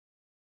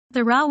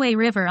The Rahway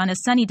River on a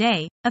sunny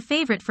day, a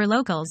favorite for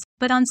locals,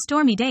 but on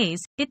stormy days,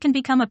 it can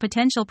become a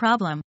potential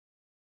problem.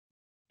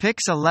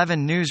 Pix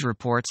 11 News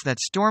reports that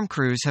storm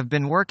crews have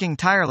been working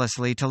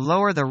tirelessly to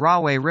lower the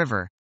Rahway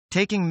River,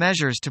 taking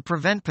measures to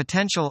prevent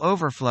potential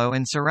overflow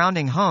in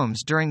surrounding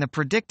homes during the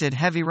predicted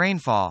heavy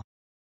rainfall.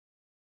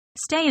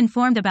 Stay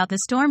informed about the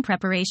storm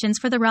preparations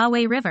for the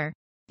Rahway River.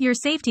 Your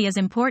safety is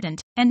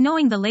important, and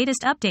knowing the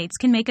latest updates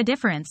can make a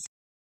difference.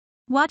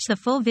 Watch the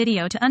full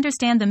video to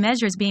understand the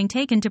measures being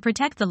taken to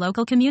protect the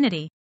local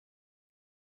community.